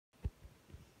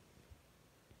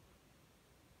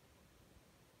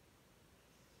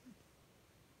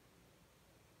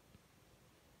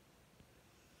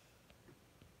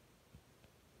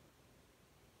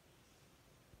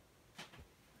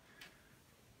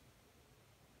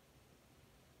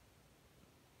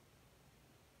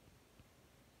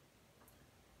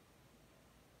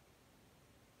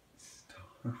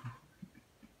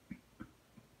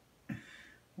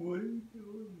What are you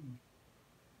doing?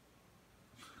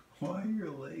 Why are your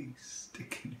legs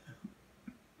sticking out?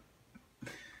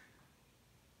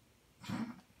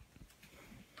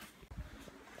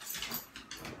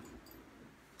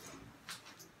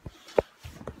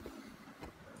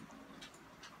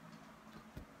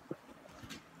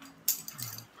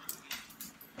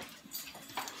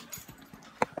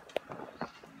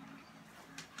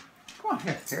 Come on,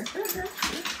 here.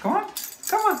 Come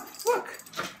on, look.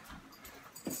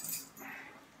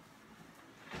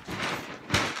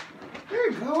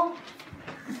 There you go.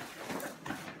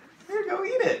 There you go,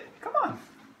 eat it. Come on,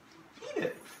 eat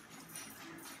it.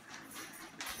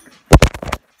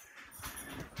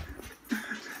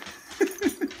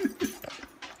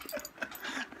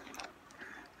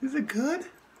 Is it good?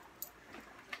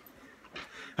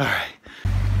 All right.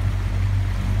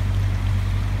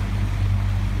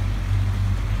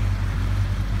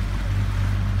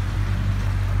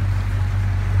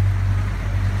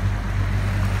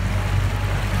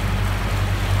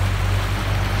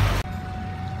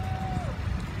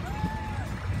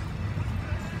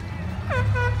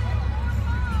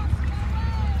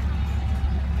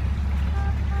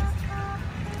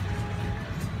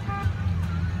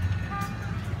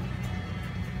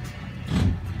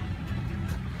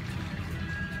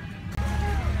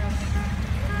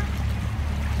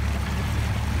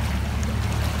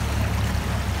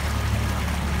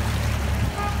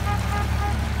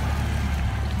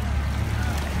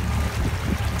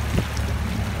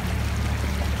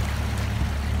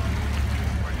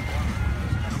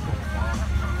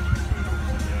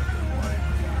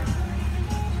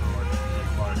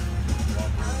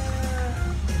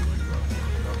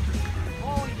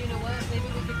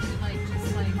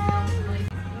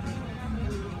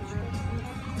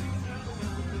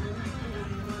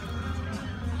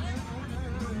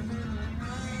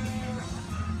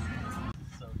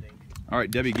 All right,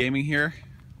 Debbie Gaming here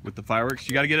with the fireworks.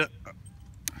 You got to get it.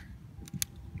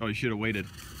 Oh, you should have waited.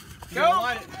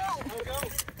 Go!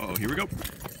 Oh, here we go.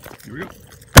 Here we go.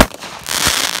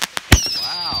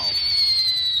 Wow.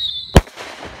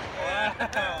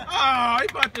 Oh, I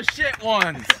bought the shit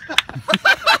ones.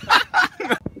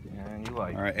 Yeah, you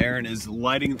like. All right, Aaron is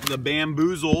lighting the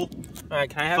bamboozle All right,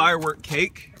 can I have firework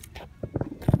cake.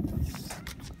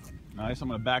 Nice. I'm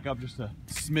gonna back up just a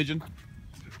smidgen.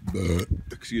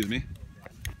 Excuse me.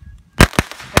 Oh,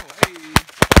 hey.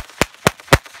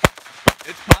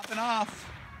 It's popping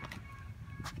off.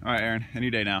 All right, Aaron. Any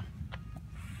day now.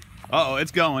 Uh-oh,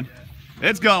 it's going.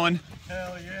 It's going.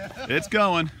 Hell yeah. It's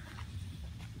going.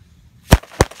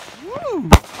 Woo!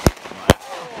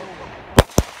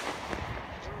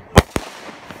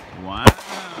 Wow.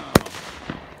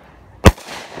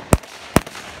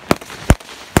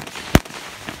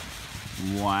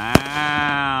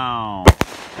 Wow.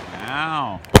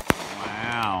 Wow.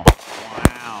 Wow.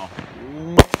 Wow.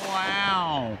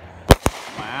 Wow.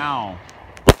 Wow.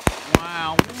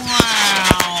 Wow.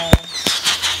 Wow.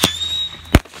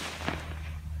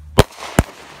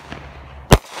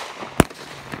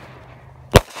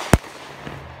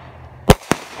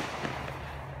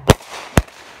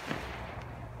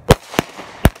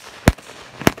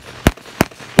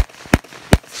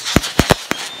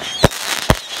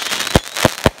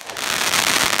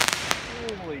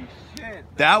 Holy shit.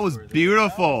 That was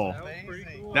beautiful.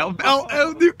 That was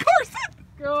oh, new Carson.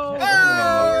 Go.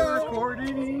 Oh.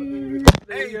 Recording.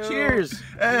 Hey, cheers.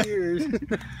 Cheers.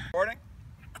 Recording.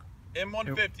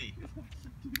 M150.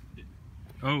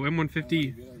 Oh,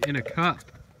 M150 in a cup.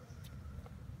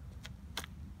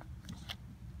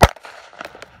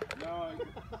 No,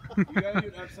 you gotta do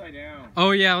it upside down.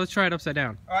 Oh yeah, let's try it upside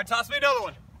down. All right, toss me another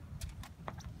one.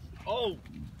 Oh.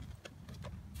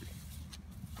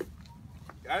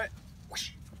 Got it.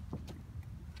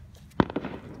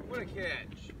 What a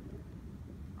catch.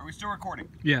 Are we still recording?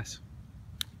 Yes.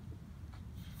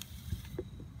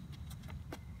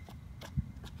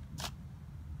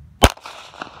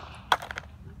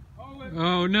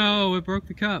 Oh no, it broke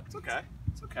the cup. It's okay.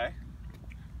 It's okay.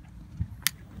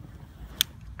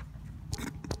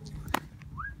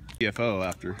 CFO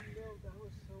after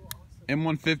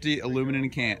M150 aluminum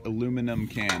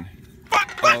can.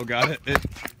 Oh, got it.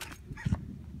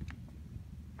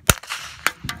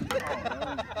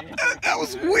 That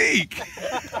was weak.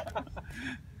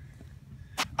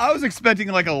 I was expecting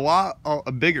like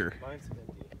a bigger.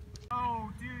 Oh,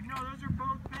 dude, no, those are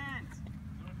both bent.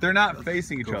 They're not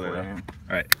facing each other though. it.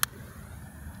 All right.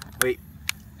 Wait.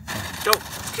 Go.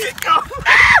 Go.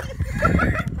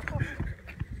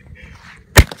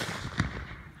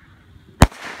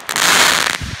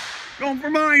 Going for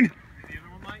mine. The other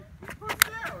one might.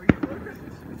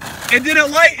 It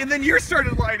didn't light, and then yours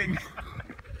started lighting.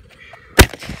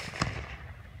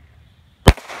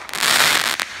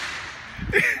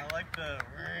 I like the.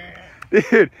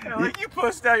 Dude, Like you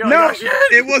pushed out. You're no, like, oh, shit.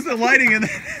 it wasn't lighting, and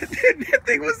that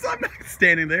thing was. I'm not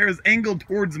standing there. It was angled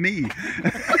towards me.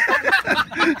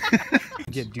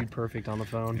 Get Dude Perfect on the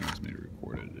phone. It was me to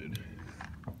record it, dude.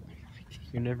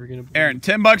 You're never gonna. Aaron,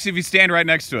 $10 if you stand right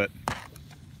next to it.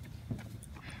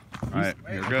 All right,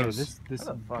 here goes. This.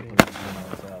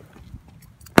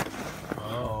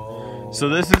 Oh. So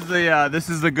this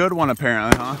is the good one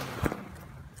apparently, huh?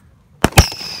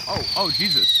 Oh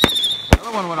Jesus!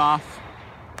 Another one went off.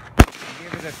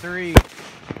 Give it a 3.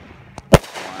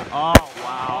 Oh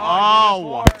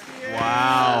wow! Oh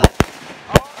wow!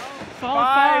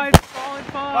 Solid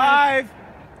 5.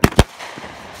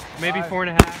 Maybe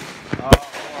 4.5. Oh,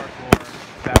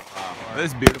 4. Wow, this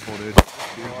is beautiful, dude. This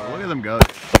is beautiful. Look at them go.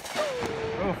 Dude.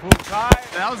 Oh, full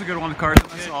 5. That was a good one, Carson.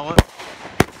 I saw it.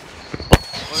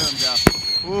 Look at them go.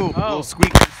 Ooh, little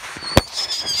squeak.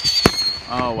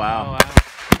 Oh wow!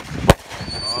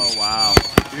 Oh wow!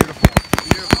 Beautiful!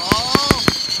 Beautiful! Oh!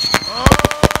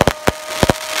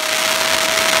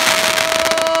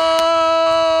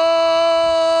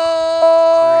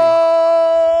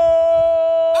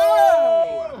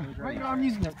 I'm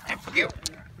using it.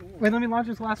 Wait, let me launch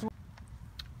this last one.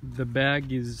 The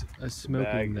bag is a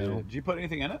smoking though. Did you put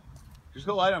anything in it? Just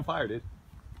go light it on fire, dude.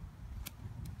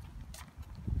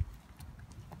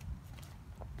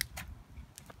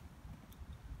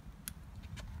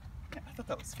 I thought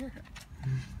that was scary.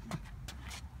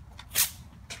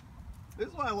 This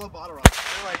is why I love auto rockets.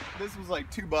 They're like, this was like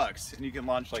 $2, and you can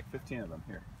launch like 15 of them.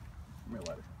 Here, give me a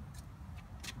lighter.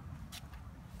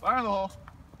 Fire in the hole.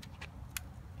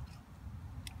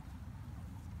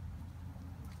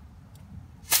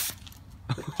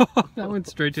 That went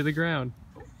straight to the ground.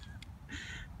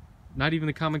 Not even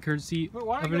the common courtesy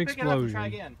of an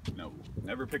explosion. No,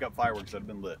 never pick up fireworks that have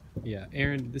been lit. Yeah,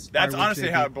 Aaron, this. That's honestly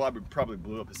how it. it probably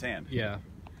blew up his hand. Yeah.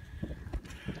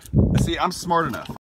 See, I'm smart enough.